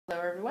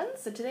everyone.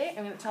 So today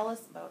I'm going to tell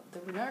us about the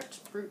Ruinart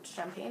Brut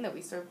champagne that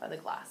we serve by the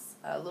glass.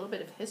 A little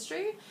bit of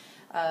history.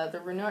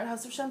 The Ruinart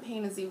House of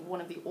Champagne is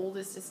one of the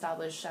oldest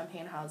established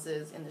champagne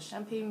houses in the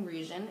Champagne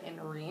region in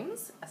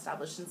Reims,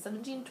 established in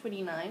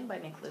 1729 by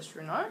Nicolas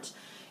Ruinart.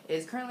 It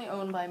is currently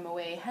owned by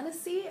Moet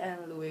Hennessy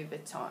and Louis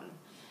Vuitton.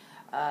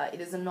 It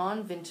is a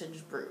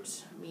non-vintage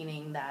brut,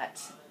 meaning that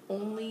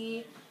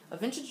only a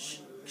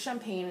vintage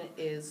champagne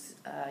is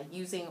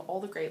using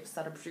all the grapes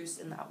that are produced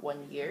in that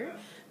 1 year.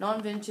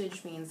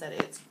 Non-vintage means that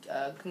it's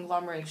a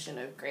conglomeration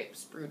of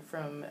grapes brewed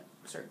from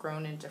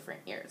grown in different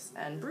years.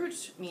 And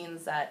brut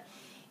means that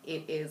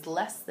it is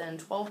less than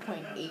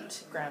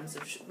 12.8 grams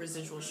of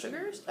residual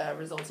sugars,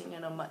 resulting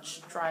in a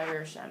much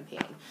drier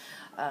champagne.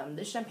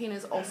 This champagne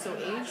is also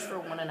aged for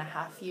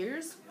 1.5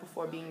 years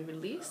before being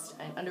released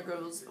and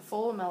undergoes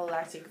full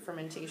malolactic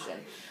fermentation.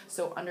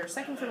 So under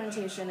second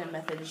fermentation and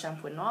method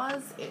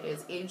champenoise, it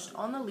is aged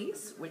on the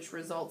lees, which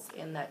results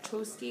in that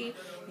toasty,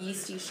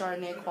 yeasty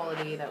Chardonnay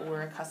quality that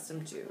we're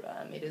accustomed to.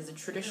 It is a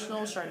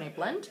traditional Chardonnay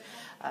blend,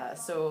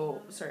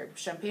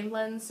 champagne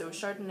blend, so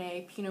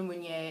Chardonnay, Pinot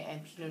Meunier,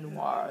 and Pinot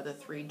Noir are the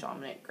three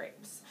dominant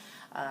grapes.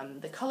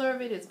 The color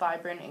of it is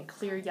vibrant and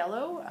clear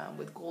yellow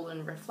with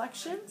golden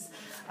reflections,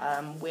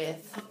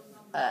 with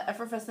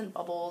effervescent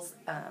bubbles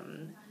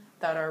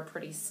that are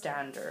pretty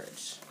standard.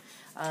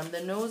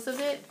 The nose of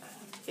it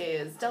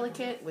is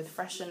delicate with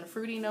fresh and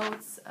fruity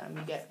notes.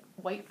 You get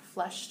white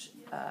fleshed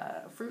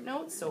fruit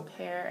notes, so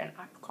pear and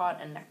apricot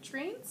and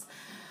nectarines.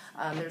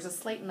 There's a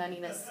slight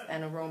nuttiness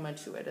and aroma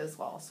to it as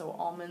well, so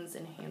almonds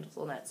and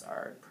hazelnuts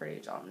are pretty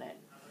dominant.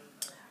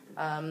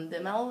 The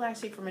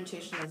malolactic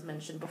fermentation, as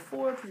mentioned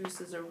before,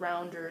 produces a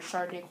rounder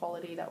Chardonnay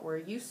quality that we're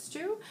used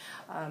to,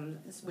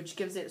 which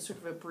gives it sort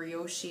of a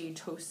brioche,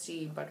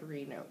 toasty,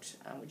 buttery note,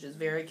 which is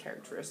very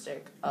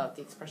characteristic of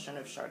the expression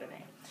of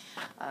Chardonnay.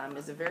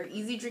 It's a very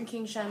easy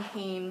drinking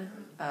champagne,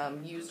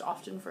 used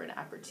often for an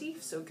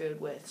aperitif, so good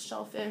with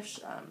shellfish,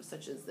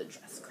 such as the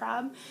dressed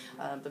crab,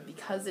 but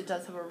because it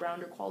does have a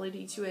rounder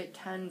quality to it,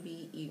 can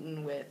be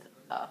eaten with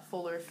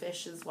fuller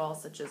fish as well,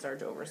 such as our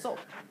Dover sole.